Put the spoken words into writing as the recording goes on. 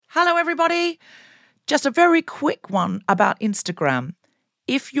Hello, everybody. Just a very quick one about Instagram.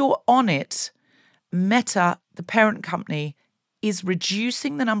 If you're on it, Meta, the parent company, is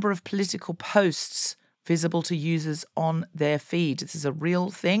reducing the number of political posts visible to users on their feed. This is a real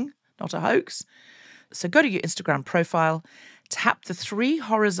thing, not a hoax. So go to your Instagram profile, tap the 3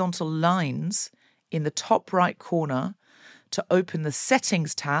 horizontal lines in the top right corner to open the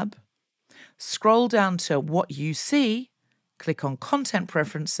Settings tab, scroll down to What You See, click on Content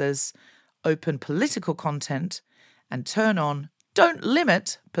Preferences, open Political Content, and turn on Don't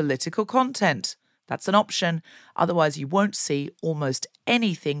Limit Political Content. That's an option. Otherwise, you won't see almost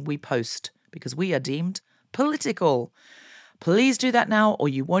anything we post because we are deemed political. Please do that now, or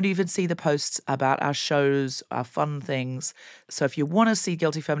you won't even see the posts about our shows, our fun things. So if you want to see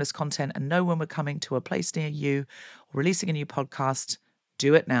Guilty Feminist content and know when we're coming to a place near you or releasing a new podcast,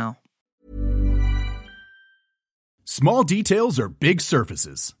 do it now. Small details are big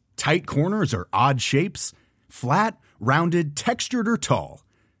surfaces. Tight corners are odd shapes. Flat, rounded, textured, or tall.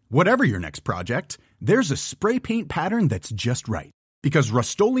 Whatever your next project, there's a spray paint pattern that's just right. Because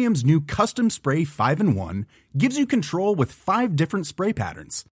Rust-Oleum's new Custom Spray 5-in-1 gives you control with 5 different spray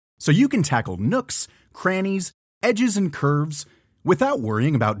patterns. So you can tackle nooks, crannies, edges, and curves without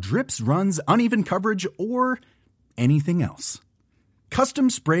worrying about drips, runs, uneven coverage, or anything else. Custom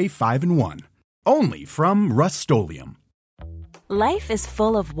Spray 5-in-1. Only from Rust-Oleum. Life is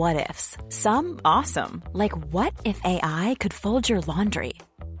full of what-ifs. Some awesome, like what if AI could fold your laundry?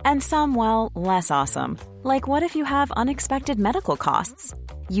 And some, well, less awesome, like what if you have unexpected medical costs?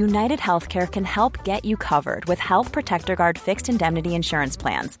 United Healthcare can help get you covered with Health Protector Guard fixed indemnity insurance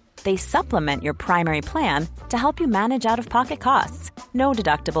plans. They supplement your primary plan to help you manage out-of-pocket costs. No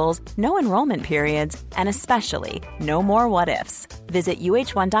deductibles, no enrollment periods, and especially no more what-ifs. Visit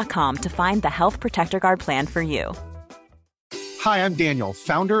uh1.com to find the Health Protector Guard plan for you. Hi, I'm Daniel,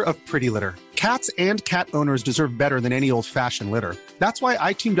 founder of Pretty Litter. Cats and cat owners deserve better than any old-fashioned litter. That's why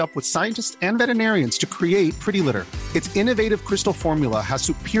I teamed up with scientists and veterinarians to create Pretty Litter. Its innovative crystal formula has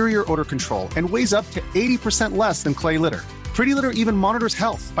superior odor control and weighs up to 80% less than clay litter. Pretty Litter even monitors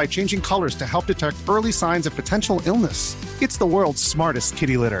health by changing colors to help detect early signs of potential illness. It's the world's smartest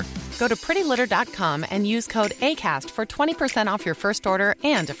kitty litter. Go to prettylitter.com and use code ACAST for 20% off your first order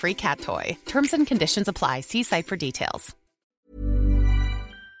and a free cat toy. Terms and conditions apply. See site for details.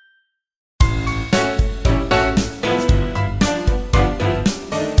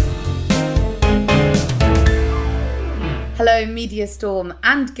 Hello, Media Storm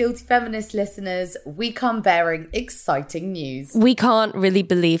and Guilty Feminist listeners. We come bearing exciting news. We can't really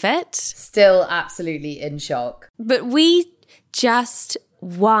believe it. Still absolutely in shock. But we just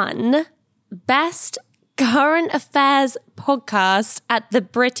won Best Current Affairs Podcast at the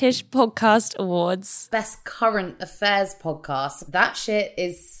British Podcast Awards. Best Current Affairs Podcast. That shit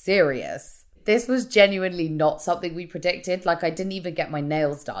is serious. This was genuinely not something we predicted. Like, I didn't even get my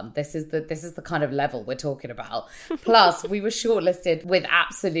nails done. This is the kind of level we're talking about. Plus, we were shortlisted with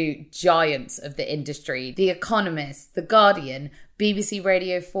absolute giants of the industry. The Economist, The Guardian, BBC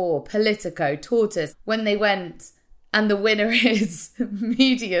Radio 4, Politico, Tortoise. When they went, and the winner is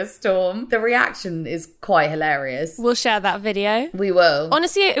Media Storm, the reaction is quite hilarious. We'll share that video. We will.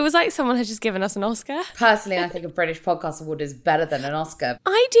 Honestly, it was like someone had just given us an Oscar. Personally, I think a British Podcast Award is better than an Oscar.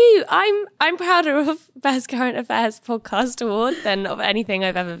 I do. I'm prouder of Best Current Affairs Podcast Award than of anything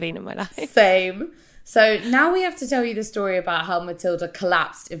I've ever been in my life. Same. So now we have to tell you the story about how Matilda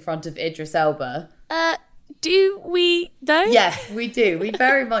collapsed in front of Idris Elba. Do we though? Yes, we do. We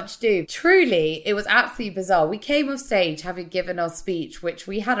very much do. Truly, it was absolutely bizarre. We came off stage having given our speech, which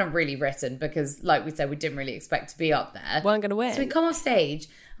we hadn't really written because, like we said, we didn't really expect to be up there. Weren't going to win. So we come off stage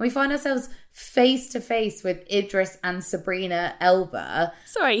and we find ourselves face to face with Idris and Sabrina Elba.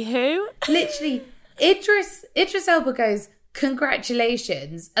 Sorry, who? Literally, Idris Elba goes,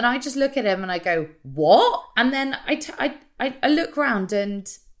 "Congratulations," and I just look at him and I go, "What?" And then I look round and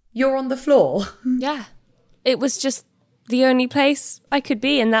you're on the floor. Yeah. It was just the only place I could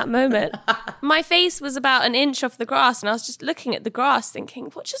be in that moment. My face was about an inch off the grass and I was just looking at the grass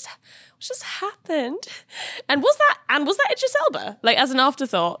thinking, what just happened? And was that Idris Elba? Like, as an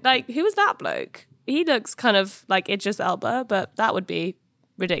afterthought, like, who was that bloke? He looks kind of like Idris Elba, but that would be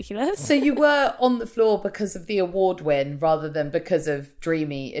ridiculous. So you were on the floor because of the award win rather than because of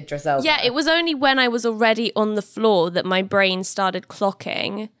dreamy Idris Elba? Yeah, it was only when I was already on the floor that my brain started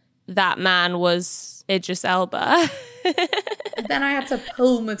clocking that man was Idris Elba. Then I had to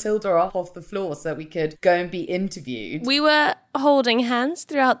pull Matilda up off the floor so that we could go and be interviewed. We were holding hands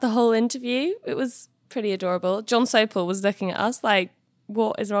throughout the whole interview. It was pretty adorable. John Sopel was looking at us like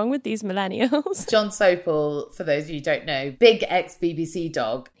what is wrong with these millennials? John Sopel, for those of you who don't know, big ex-BBC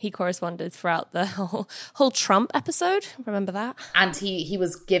dog. He corresponded throughout the whole Trump episode. Remember that? And he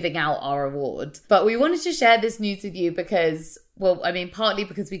was giving out our award. But we wanted to share this news with you because, well, I mean, partly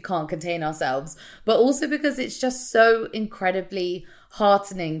because we can't contain ourselves, but also because it's just so incredibly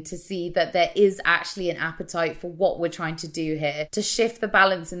heartening to see that there is actually an appetite for what we're trying to do here, to shift the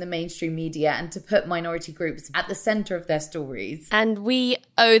balance in the mainstream media and to put minority groups at the centre of their stories. And we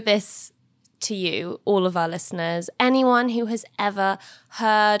owe this to you, all of our listeners, anyone who has ever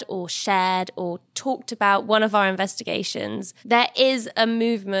heard or shared or talked about one of our investigations. There is a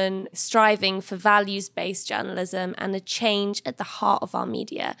movement striving for values-based journalism and a change at the heart of our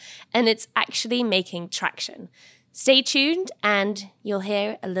media, and it's actually making traction. Stay tuned and you'll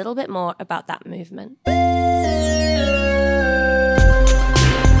hear a little bit more about that movement.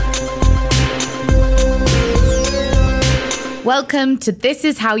 Welcome to This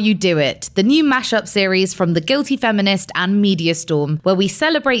Is How You Do It, the new mashup series from The Guilty Feminist and Media Storm, where we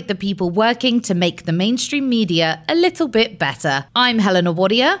celebrate the people working to make the mainstream media a little bit better. I'm Helena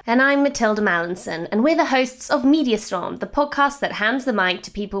Wadia. And I'm Matilda Mallinson, and we're the hosts of Media Storm, the podcast that hands the mic to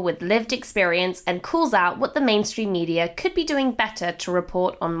people with lived experience and calls out what the mainstream media could be doing better to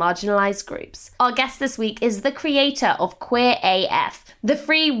report on marginalised groups. Our guest this week is the creator of Queer AF, the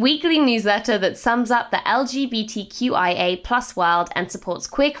free weekly newsletter that sums up the LGBTQIA+ world and supports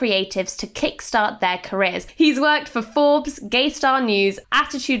queer creatives to kickstart their careers. He's worked for Forbes, Gay Star News,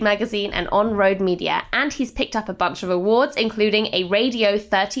 Attitude Magazine, and On Road Media, and he's picked up a bunch of awards, including a Radio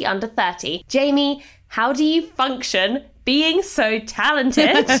 30 Under 30. Jamie, how do you function being so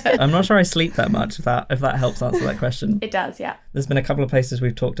talented? I'm not sure I sleep that much, if that helps answer that question. It does, yeah. There's been a couple of places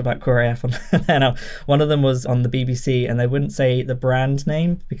we've talked about Queer AF on there now. One of them was on the BBC, and they wouldn't say the brand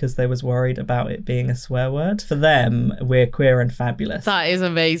name because they was worried about it being a swear word. For them, we're queer and fabulous. That is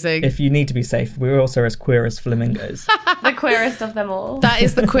amazing. If you need to be safe, we're also as queer as flamingos. The queerest of them all. That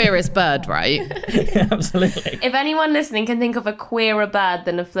is the queerest bird, right? Yeah, absolutely. If anyone listening can think of a queerer bird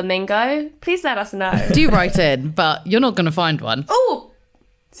than a flamingo, please let us know. Do write in, but you're not going to find one. Oh!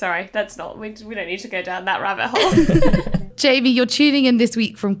 Sorry, that's not... We don't need to go down that rabbit hole. Jamie, you're tuning in this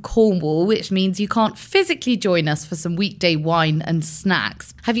week from Cornwall, which means you can't physically join us for some weekday wine and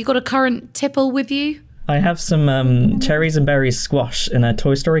snacks. Have you got a current tipple with you? I have some cherries and berries squash in a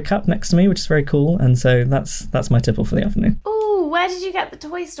Toy Story cup next to me, which is very cool. And so that's my tipple for the afternoon. Ooh, where did you get the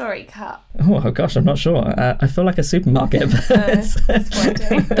Toy Story cup? Oh gosh, I'm not sure. I feel like a supermarket.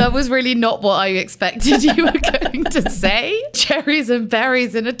 Disappointing. That was really not what I expected you were going to say. Cherries and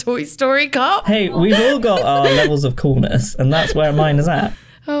berries in a Toy Story cup. Hey, we've all got our levels of coolness, and that's where mine is at.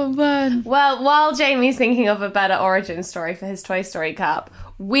 Oh man. Well, while Jamie's thinking of a better origin story for his Toy Story cup,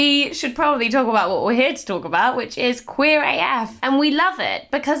 we should probably talk about what we're here to talk about, which is Queer AF. And we love it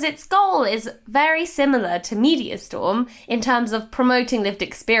because its goal is very similar to Media Storm in terms of promoting lived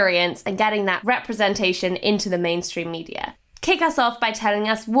experience and getting that representation into the mainstream media. Kick us off by telling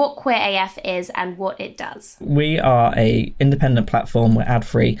us what Queer AF is and what it does. We are a independent platform, we're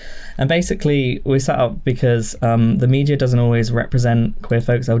ad-free, and basically we're set up because the media doesn't always represent queer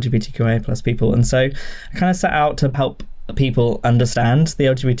folks, LGBTQIA plus people, and so I kind of set out to help people understand the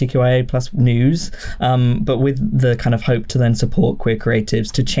LGBTQIA plus news, but with the kind of hope to then support queer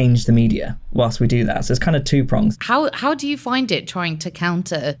creatives to change the media whilst we do that. So it's kind of two prongs. How do you find it trying to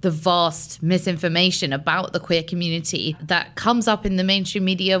counter the vast misinformation about the queer community that comes up in the mainstream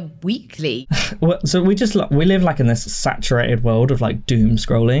media weekly? Well, so we live like in this saturated world of like doom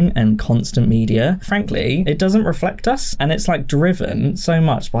scrolling and constant media. Frankly, it doesn't reflect us, and it's like driven so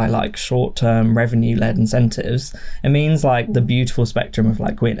much by like short-term revenue-led incentives. It means like the beautiful spectrum of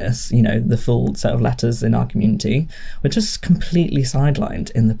like queerness, you know, the full set of letters in our community, we're just completely sidelined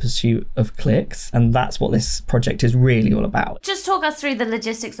in the pursuit of clicks, and that's what this project is really all about. Just talk us through the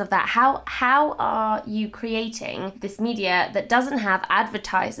logistics of that. How are you creating this media that doesn't have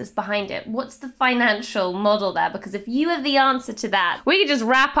advertisers behind it? What's the financial model there? Because if you have the answer to that, we could just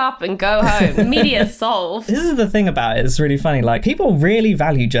wrap up and go home. Media solved. This is the thing about it, it's really funny, like people really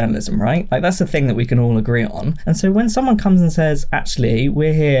value journalism, right? Like that's the thing that we can all agree on. And so when someone comes and says, actually,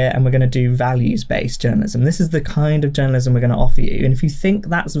 we're here and we're going to do values-based journalism, this is the kind of journalism we're going to offer you, and if you think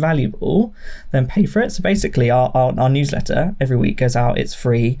that's valuable, then pay for it. So basically our newsletter every week goes out, it's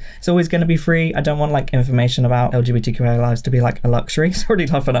free, it's always going to be free. I don't want like information about LGBTQI lives to be like a luxury. It's already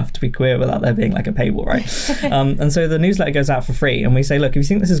tough enough to be queer without there being like a paywall, right? And so the newsletter goes out for free, and we say, look, if you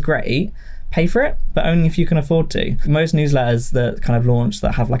think this is great, pay for it, but only if you can afford to. Most newsletters that kind of launch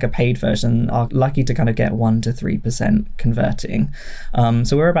that have like a paid version are lucky to kind of get 1 to 3% converting.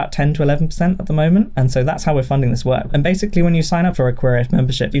 So we're about 10 to 11% at the moment. And so that's how we're funding this work. And basically when you sign up for a Queer AF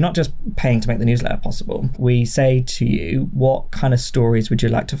membership, you're not just paying to make the newsletter possible. We say to you, what kind of stories would you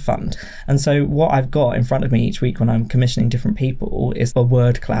like to fund? And so what I've got in front of me each week when I'm commissioning different people is a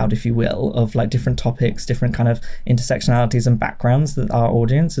word cloud, if you will, of like different topics, different kind of intersectionalities and backgrounds that our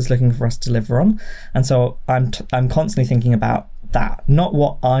audience is looking for us to deliver on. And so I'm constantly thinking about that, not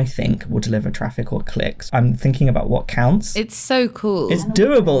what I think will deliver traffic or clicks. I'm thinking about what counts. It's so cool. It's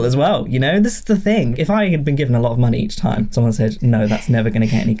doable as well, you know? This is the thing. If I had been given a lot of money each time someone said, no, that's never going to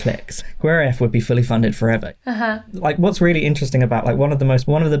get any clicks, Queer AF would be fully funded forever. Like, what's really interesting about, like, one of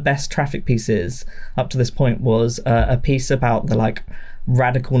the best traffic pieces up to this point was a piece about the, like,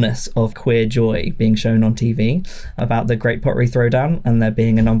 radicalness of queer joy being shown on TV, about the Great Pottery Throwdown, and there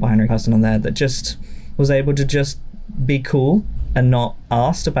being a non-binary person on there that just was able to just be cool and not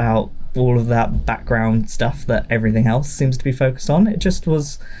asked about all of that background stuff that everything else seems to be focused on. It just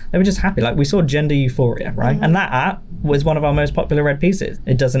was, they were just happy. Like, we saw gender euphoria, right? And that was one of our most popular read pieces.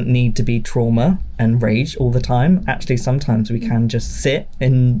 It doesn't need to be trauma and rage all the time. Actually, sometimes we can just sit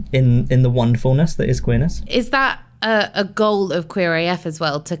in the wonderfulness that is queerness. Is that a goal of Queer AF as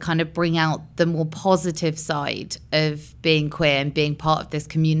well, to kind of bring out the more positive side of being queer and being part of this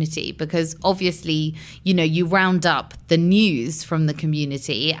community? Because obviously, you know, you round up the news from the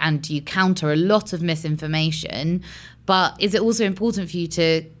community and you counter a lot of misinformation, but is it also important for you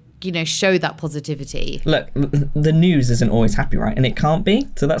to, you know, show that positivity? Look, the news isn't always happy, right? And it can't be.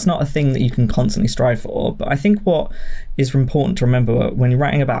 So that's not a thing that you can constantly strive for. But I think what is important to remember when you're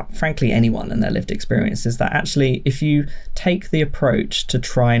writing about, frankly, anyone and their lived experience is that actually, if you take the approach to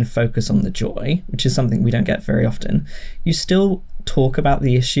try and focus on the joy, which is something we don't get very often, you still talk about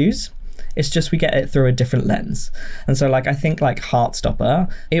the issues. It's just we get it through a different lens. And so, like, I think, like,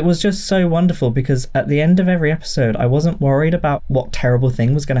 Heartstopper, it was just so wonderful because at the end of every episode, I wasn't worried about what terrible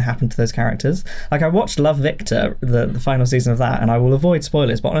thing was going to happen to those characters. Like, I watched Love Victor, the final season of that, and I will avoid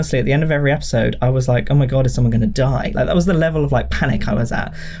spoilers, but honestly, at the end of every episode, I was like, oh my God, is someone going to die? Like, that was the level of, like, panic I was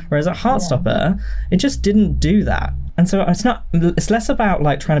at. Whereas at Heartstopper, it just didn't do that. And so it's less about,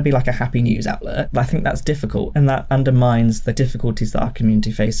 like, trying to be like a happy news outlet. I think that's difficult and that undermines the difficulties that our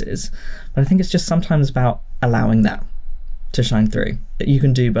community faces. But I think it's just sometimes about allowing that to shine through, that you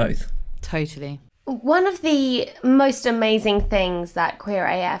can do both. Totally. One of the most amazing things that Queer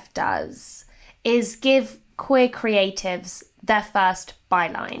AF does is give queer creatives their first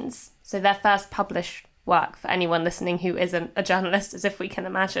bylines. So their first published work, for anyone listening who isn't a journalist, as if we can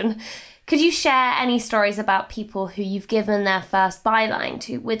imagine. Could you share any stories about people who you've given their first byline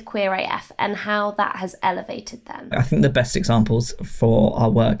to with Queer AF and how that has elevated them? I think the best examples for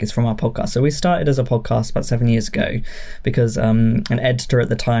our work is from our podcast. So we started as a podcast about 7 years ago because an editor at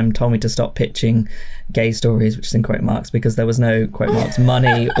the time told me to stop pitching gay stories, which is in quote marks, because there was no quote marks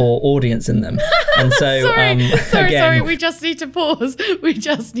money or audience in them. And so sorry, we just need to pause.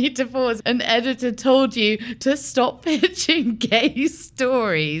 An editor told you to stop pitching gay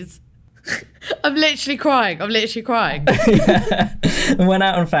stories. I'm literally crying. Yeah. Went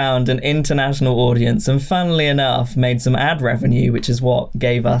out and found an international audience and, funnily enough, made some ad revenue, which is what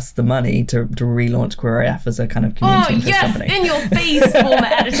gave us the money to relaunch Queer AF as a kind of community company. In your face, former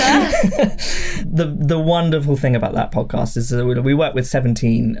editor. The wonderful thing about that podcast is that we work with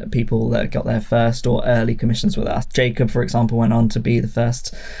 17 people that got their first or early commissions with us. Jacob, for example, went on to be the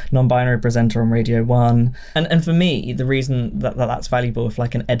first non-binary presenter on Radio 1. And for me, the reason that that's valuable if,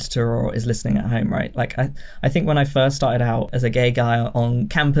 like, an editor or is listening at home, right? Like, I think when I first started out as a gay guy on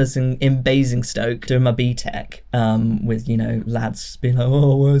campus in Basingstoke doing my BTEC, with, you know, lads being like,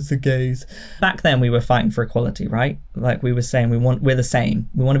 oh, where's the gays? Back then we were fighting for equality, right? Like, we were saying we're the same.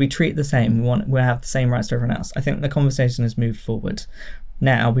 We want to be treated the same. We have the same rights to everyone else. I think the conversation has moved forward.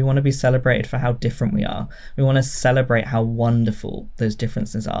 Now we want to be celebrated for how different we are. We want to celebrate how wonderful those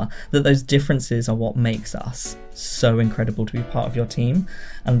differences are, that those differences are what makes us so incredible to be part of your team.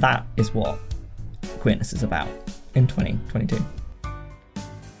 And that is what queerness is about in 2022.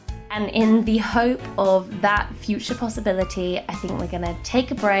 And in the hope of that future possibility, I think we're going to take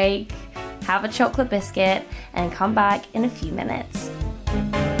a break, have a chocolate biscuit, and come back in a few minutes.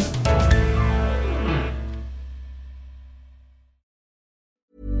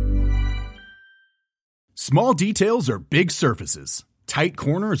 Small details are big surfaces. Tight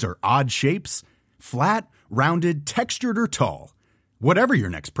corners are odd shapes. Flat, rounded, textured, or tall. Whatever your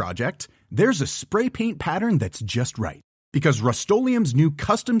next project, there's a spray paint pattern that's just right. Because Rust-Oleum's new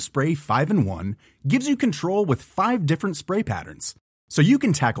Custom Spray 5-in-1 gives you control with 5 different spray patterns. So you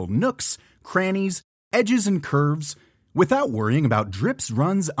can tackle nooks, crannies, edges, and curves without worrying about drips,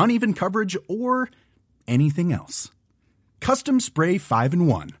 runs, uneven coverage, or anything else. Custom Spray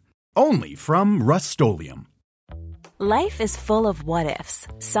 5-in-1. Only from Rust-Oleum. Life is full of what-ifs.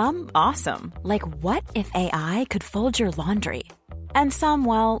 Some awesome, like what if AI could fold your laundry? And some,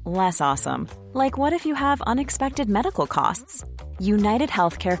 well, less awesome, like what if you have unexpected medical costs? United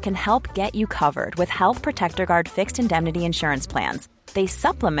Healthcare can help get you covered with Health Protector Guard fixed indemnity insurance plans. They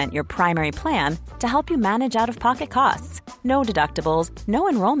supplement your primary plan to help you manage out-of-pocket costs. No deductibles, no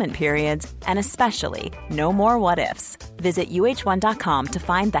enrollment periods, and especially no more what-ifs. Visit uh1.com to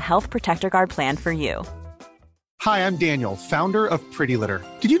find the Health Protector Guard plan for you. Hi, I'm Daniel, founder of Pretty Litter.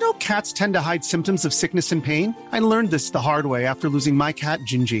 Did you know cats tend to hide symptoms of sickness and pain? I learned this the hard way after losing my cat,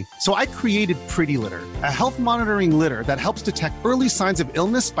 Gingy. So I created Pretty Litter, a health monitoring litter that helps detect early signs of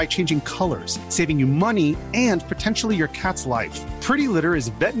illness by changing colors, saving you money and potentially your cat's life. Pretty Litter is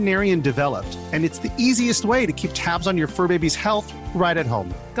veterinarian developed, and it's the easiest way to keep tabs on your fur baby's health right at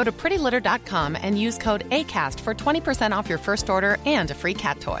home. Go to prettylitter.com and use code ACAST for 20% off your first order and a free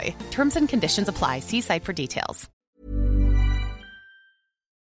cat toy. Terms and conditions apply. See site for details.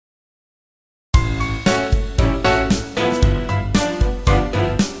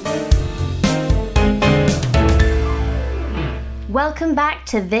 Welcome back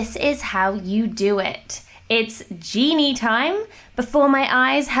to This Is How You Do It. It's genie time. Before my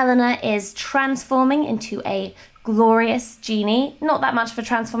eyes, Helena is transforming into a glorious genie. Not that much for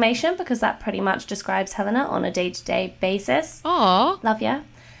transformation because that pretty much describes Helena on a day-to-day basis. Aww. Love ya.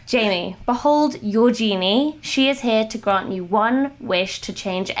 Jamie, behold your genie. She is here to grant you one wish to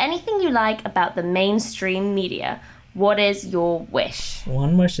change anything you like about the mainstream media. What is your wish?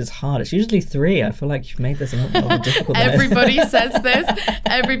 One wish is hard. It's usually 3. I feel like you've made this a lot more difficult. Everybody says this.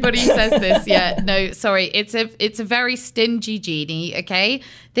 Everybody says this. Yeah, no, sorry. It's a very stingy genie, okay?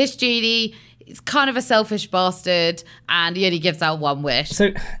 This genie is kind of a selfish bastard and he only gives out one wish. So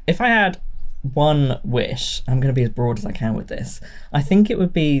if I had one wish, I'm going to be as broad as I can with this. I think it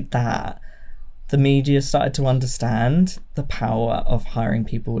would be that the media started to understand the power of hiring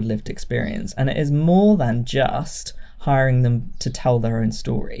people with lived experience. And it is more than just hiring them to tell their own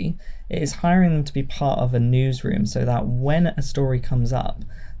story. It is hiring them to be part of a newsroom so that when a story comes up,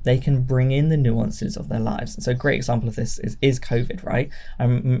 they can bring in the nuances of their lives. And so a great example of this is COVID, right?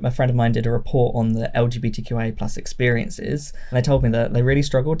 A friend of mine did a report on the LGBTQIA plus experiences, and they told me that they really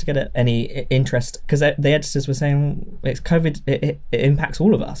struggled to get any interest because the editors were saying, it's COVID, it impacts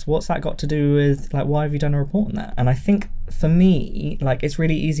all of us. What's that got to do with, like, why have you done a report on that? And I think for me, like, it's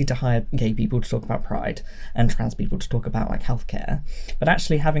really easy to hire gay people to talk about pride and trans people to talk about, like, healthcare, but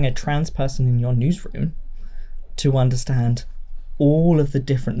actually having a trans person in your newsroom to understand all of the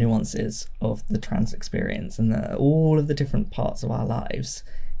different nuances of the trans experience and all of the different parts of our lives,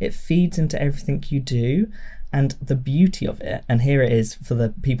 it feeds into everything you do. And the beauty of it, and here it is for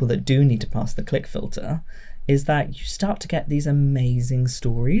the people that do need to pass the click filter, is that you start to get these amazing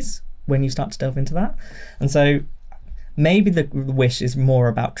stories when you start to delve into that. And so maybe the wish is more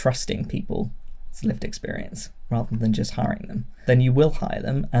about trusting people's lived experience rather than just hiring them. Then you will hire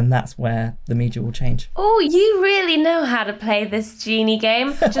them, and that's where the media will change. Oh, you really know how to play this genie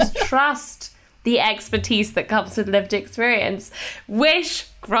game. Just trust the expertise that comes with lived experience. Wish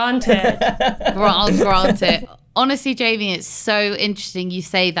granted. Granted. Honestly, Jamie, it's so interesting you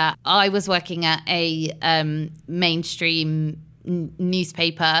say that. I was working at a mainstream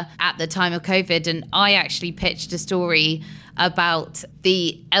newspaper at the time of COVID, and I actually pitched a story about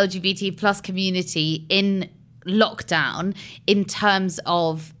the LGBT plus community in lockdown in terms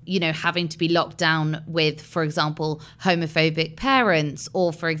of, you know, having to be locked down with, for example, homophobic parents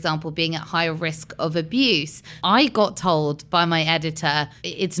or, for example, being at higher risk of abuse. I got told by my editor,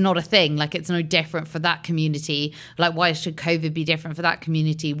 it's not a thing, like it's no different for that community. Like, why should COVID be different for that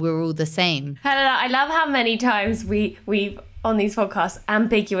community? We're all the same. Helena, I love how many times we've on these podcasts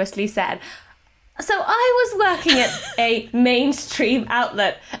ambiguously said, so I was working at a mainstream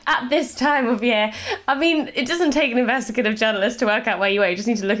outlet at this time of year. I mean, it doesn't take an investigative journalist to work out where you are. You just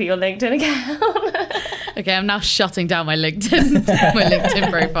need to look at your LinkedIn account. Okay, I'm now shutting down my LinkedIn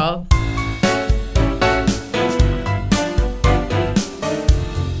profile.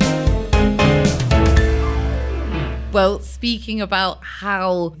 Well, speaking about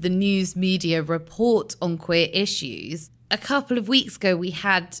how the news media report on queer issues, a couple of weeks ago we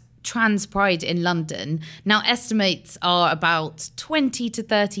had trans pride in London. Now, estimates are about 20 to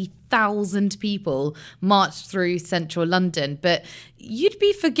 30,000 people marched through central London, but you'd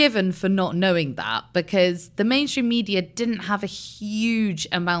be forgiven for not knowing that because the mainstream media didn't have a huge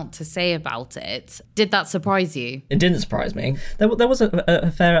amount to say about it. Did that surprise you? It didn't surprise me. There was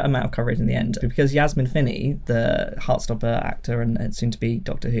a fair amount of coverage in the end because Yasmin Finney, the Heartstopper actor and soon to be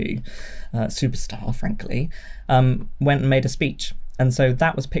Doctor Who superstar, frankly, went and made a speech. And so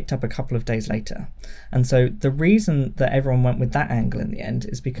that was picked up a couple of days later. And so the reason that everyone went with that angle in the end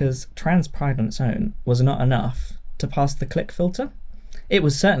is because trans pride on its own was not enough to pass the click filter. It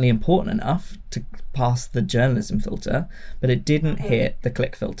was certainly important enough to pass the journalism filter, but it didn't hit the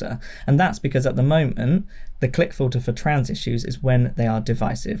click filter. And that's because at the moment, the click filter for trans issues is when they are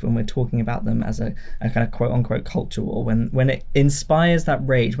divisive, when we're talking about them as a kind of quote-unquote culture war, when it inspires that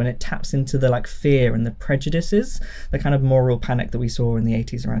rage, when it taps into the like fear and the prejudices, the kind of moral panic that we saw in the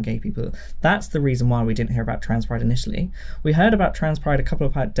 80s around gay people. That's the reason why we didn't hear about trans pride initially. We heard about trans pride a couple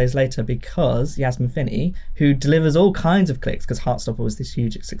of days later because Yasmin Finney, who delivers all kinds of clicks because Heartstopper was this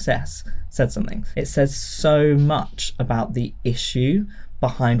huge success, said something. It says so much about the issue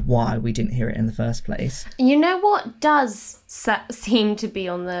behind why we didn't hear it in the first place. You know what does seem to be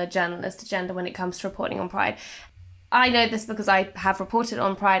on the journalist agenda when it comes to reporting on Pride? I know this because I have reported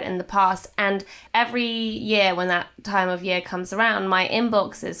on Pride in the past, and every year when that time of year comes around, my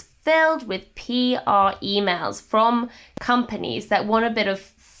inbox is filled with PR emails from companies that want a bit of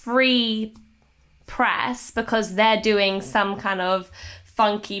free press because they're doing some kind of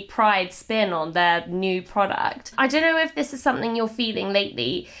funky Pride spin on their new product. I don't know if this is something you're feeling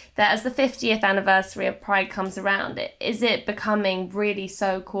lately, that as the 50th anniversary of Pride comes around, is it becoming really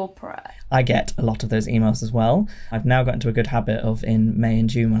so corporate? I get a lot of those emails as well. I've now got into a good habit of, in May and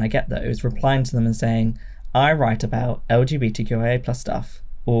June when I get those, replying to them and saying, I write about LGBTQIA plus stuff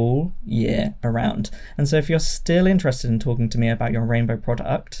all year around. And so if you're still interested in talking to me about your rainbow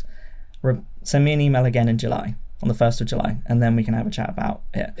product, send me an email again in July. On the 1st of July, and then we can have a chat about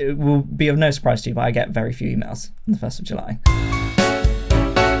it. It will be of no surprise to you, but I get very few emails on the 1st of July.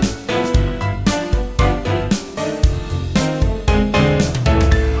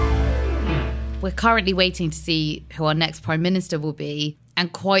 We're currently waiting to see who our next Prime Minister will be,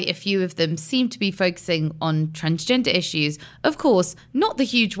 and quite a few of them seem to be focusing on transgender issues. Of course, not the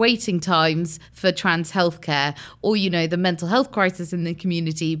huge waiting times for trans healthcare or, the mental health crisis in the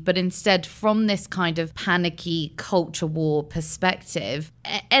community, but instead from this kind of panicky culture war perspective.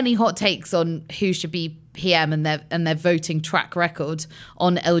 Any hot takes on who should be PM and their voting track record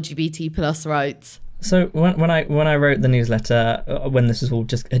on LGBT plus rights? So when I wrote the newsletter, when this was all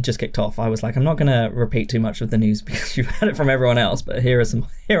had just kicked off, I was like, I'm not going to repeat too much of the news because you've heard it from everyone else, but here are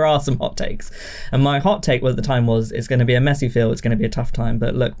some hot takes. And my hot take at the time was, it's going to be a messy field, it's going to be a tough time,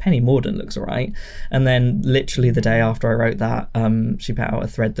 but look, Penny Mordaunt looks all right. And then literally the day after I wrote that, she put out a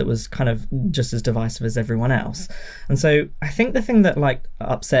thread that was kind of just as divisive as everyone else. And so I think the thing that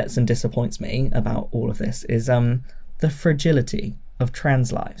upsets and disappoints me about all of this is the fragility of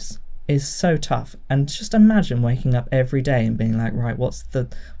trans lives. Is so tough. And just imagine waking up every day and being like, right, what's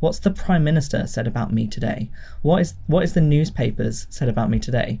the Prime Minister said about me today? What is the newspapers said about me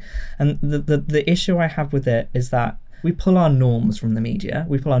today? And the issue I have with it is that we pull our norms from the media,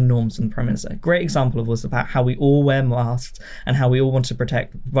 we pull our norms from the Prime Minister. Great example was about how we all wear masks and how we all want to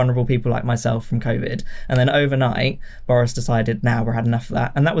protect vulnerable people like myself from COVID. And then overnight, Boris decided, now we're had enough of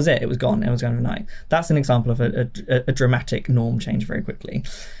that. And that was it. It was gone. It was gone overnight. That's an example of a dramatic norm change very quickly.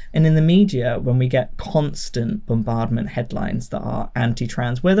 And in the media, when we get constant bombardment headlines that are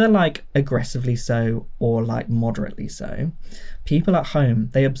anti-trans, whether aggressively so or moderately so, people at home,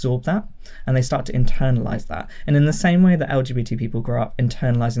 they absorb that and they start to internalize that. And in the same way that LGBT people grow up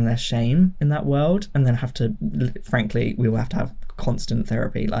internalizing their shame in that world and then frankly, we will have to have constant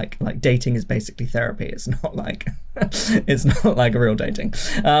therapy. Like dating is basically therapy. It's not like real dating.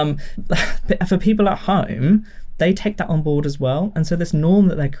 For people at home, they take that on board as well. And so this norm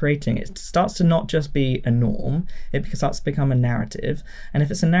that they're creating, it starts to not just be a norm, it starts to become a narrative. And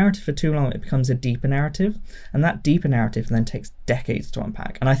if it's a narrative for too long, it becomes a deeper narrative. And that deeper narrative then takes decades to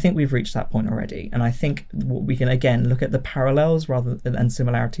unpack. And I think we've reached that point already. And I think we can, again, look at the parallels rather than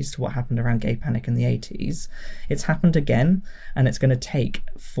similarities to what happened around gay panic in the 80s. It's happened again, and it's going to take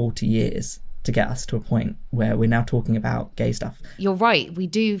 40 years to get us to a point where we're now talking about gay stuff. You're right. We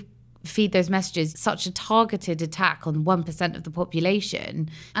do feed those messages, such a targeted attack on 1% of the population.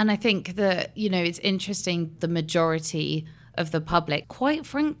 And I think that, it's interesting, the majority of the public, quite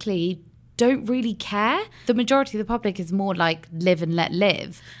frankly, don't really care. The majority of the public is more like live and let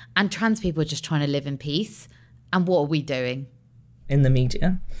live. And trans people are just trying to live in peace. And what are we doing? in the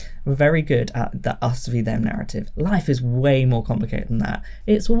media, we're very good at the us v them narrative. Life is way more complicated than that.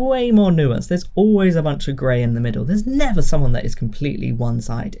 It's way more nuanced. There's always a bunch of grey in the middle. There's never someone that is completely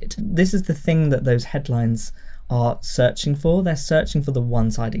one-sided. This is the thing that those headlines are searching for. They're searching for the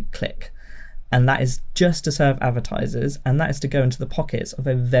one-sided click. And that is just to serve advertisers, and that is to go into the pockets of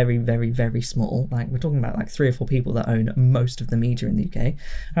a very, very, very small, like we're talking about like 3 or 4 people that own most of the media in the UK,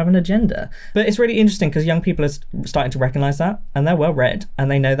 have an agenda. But it's really interesting because young people are starting to recognise that, and they're well read,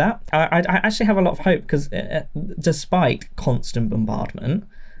 and they know that. I actually have a lot of hope because despite constant bombardment,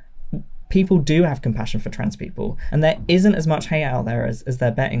 people do have compassion for trans people, and there isn't as much hate out there as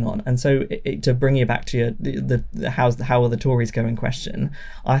they're betting on. And so to bring you back to how are the Tories going question,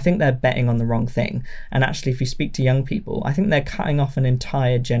 I think they're betting on the wrong thing. And actually, if you speak to young people, I think they're cutting off an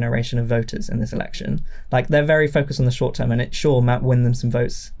entire generation of voters in this election. Like, they're very focused on the short term, and it sure might win them some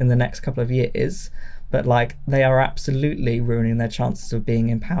votes in the next couple of years, but like, they are absolutely ruining their chances of being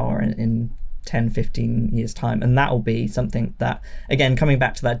in power in 10, 15 years time. And that will be something that, again, coming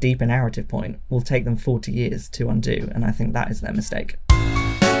back to that deeper narrative point, will take them 40 years to undo. And I think that is their mistake.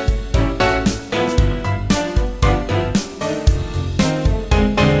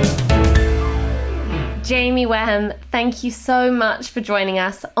 Jamie Wareham, thank you so much for joining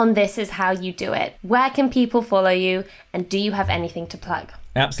us on This Is How You Do It. Where can people follow you, and do you have anything to plug?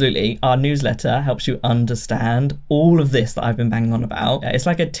 Absolutely. Our newsletter helps you understand all of this that I've been banging on about. It's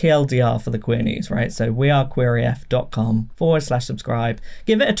like a TLDR for the queer news, right? So wearequeeraf.com/subscribe.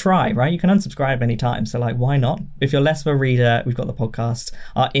 Give it a try, right? You can unsubscribe anytime. So like, why not? If you're less of a reader, we've got the podcast.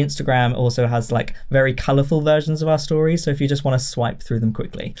 Our Instagram also has like very colourful versions of our stories. So if you just want to swipe through them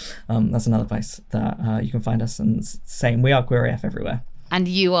quickly, that's another place that you can find us. And same, We Are Queer AF everywhere. And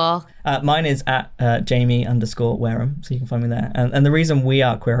you are? Mine is at Jamie_Wareham, so you can find me there. And the reason we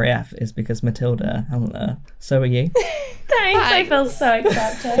are Queer AF is because Matilda, Helena, so are you. Thanks, I feel so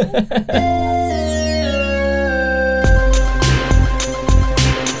accepted.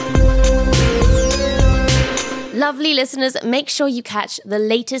 Lovely listeners, make sure you catch the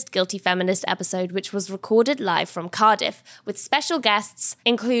latest Guilty Feminist episode, which was recorded live from Cardiff, with special guests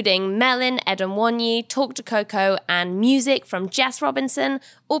including Melin Edonwanyi, Talk to Coco, and music from Jess Robinson,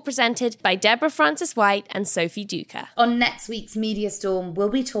 all presented by Deborah Francis-White and Sophie Duker. On next week's Media Storm, we'll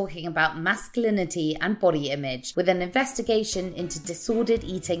be talking about masculinity and body image, with an investigation into disordered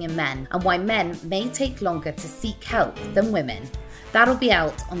eating in men and why men may take longer to seek help than women. That'll be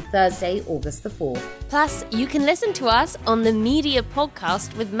out on Thursday, August the 4th. Plus, you can listen to us on the Media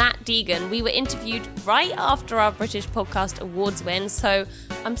Podcast with Matt Deegan. We were interviewed right after our British Podcast Awards win, so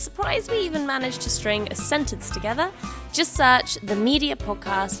I'm surprised we even managed to string a sentence together. Just search the Media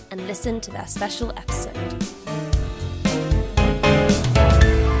Podcast and listen to their special episode.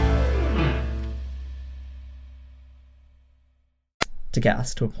 To get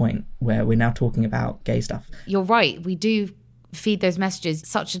us to a point where we're now talking about gay stuff. You're right, we do feed those messages.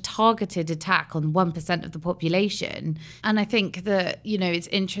 Such a targeted attack on 1% of the population. And I think that, you know, it's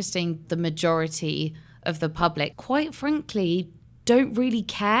interesting, the majority of the public, quite frankly, don't really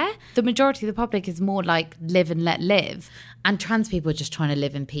care. The majority of the public is more like live and let live. And trans people are just trying to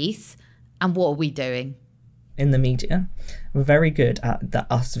live in peace. And what are we doing? In the media, we're very good at the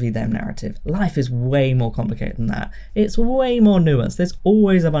us v them narrative. Life is way more complicated than that. It's way more nuanced. There's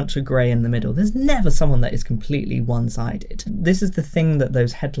always a bunch of grey in the middle. There's never someone that is completely one-sided. This is the thing that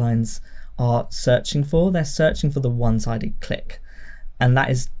those headlines are searching for. They're searching for the one-sided click. And that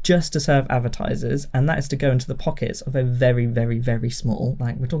is just to serve advertisers, and that is to go into the pockets of a very, very, very small,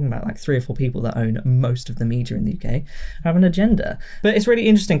 like we're talking about like 3 or 4 people that own most of the media in the UK, have an agenda. But it's really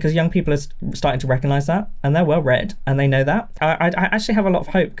interesting because young people are starting to recognise that, and they're well read, and they know that. I actually have a lot of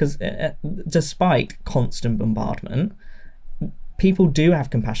hope because despite constant bombardment, people do have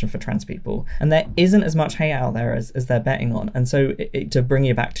compassion for trans people, and there isn't as much hate out there as they're betting on. And so to bring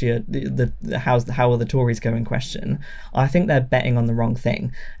you back to how are the Tories going question, I think they're betting on the wrong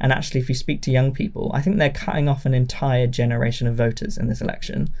thing. And actually, if you speak to young people, I think they're cutting off an entire generation of voters in this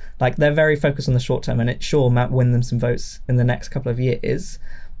election. Like, they're very focused on the short term, and it sure might win them some votes in the next couple of years,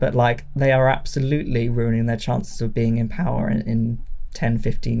 but like, they are absolutely ruining their chances of being in power in 10,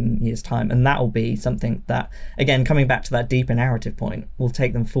 15 years time. And that will be something that, again, coming back to that deeper narrative point, will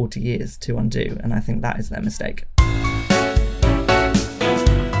take them 40 years to undo. And I think that is their mistake.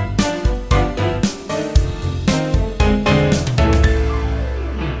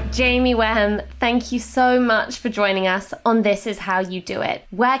 Jamie Wareham, thank you so much for joining us on This Is How You Do It.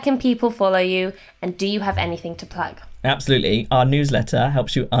 Where can people follow you, And do you have anything to plug? Absolutely. Our newsletter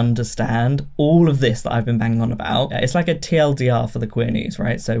helps you understand all of this that I've been banging on about. It's like a TLDR for the queer news,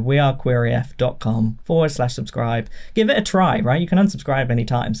 right? So wearequeeraf.com/subscribe. Give it a try, right? You can unsubscribe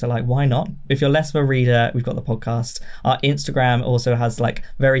anytime. So like, why not? If you're less of a reader, we've got the podcast. Our Instagram also has like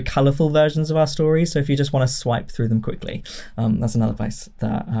very colourful versions of our stories. So if you just want to swipe through them quickly, that's another place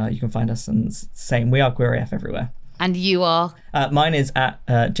that you can find us. And same, We Are Queer AF everywhere. And you are? Mine is at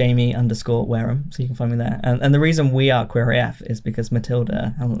Jamie_Wareham, so you can find me there. And the reason we are Queer AF is because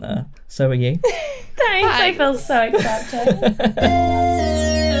Matilda, Helena, so are you. Thanks, I feel so accepted.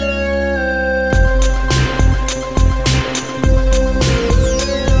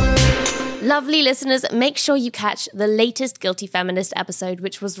 Lovely listeners, make sure you catch the latest Guilty Feminist episode,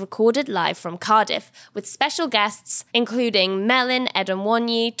 which was recorded live from Cardiff, with special guests including Melin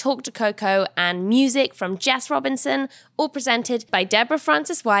Edonwanyi, Talk to Coco, and music from Jess Robinson, all presented by Deborah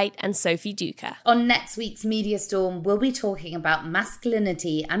Francis-White and Sophie Duca. On next week's Media Storm, we'll be talking about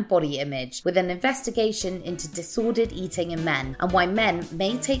masculinity and body image, with an investigation into disordered eating in men and why men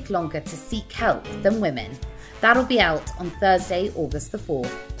may take longer to seek help than women. That'll be out on Thursday, August the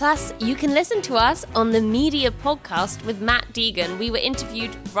 4th. Plus, you can listen to us on the Media Podcast with Matt Deegan. We were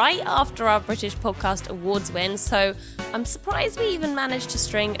interviewed right after our British Podcast Awards win, so I'm surprised we even managed to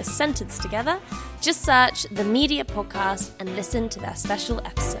string a sentence together. Just search the Media Podcast and listen to their special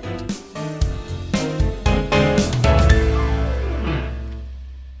episode.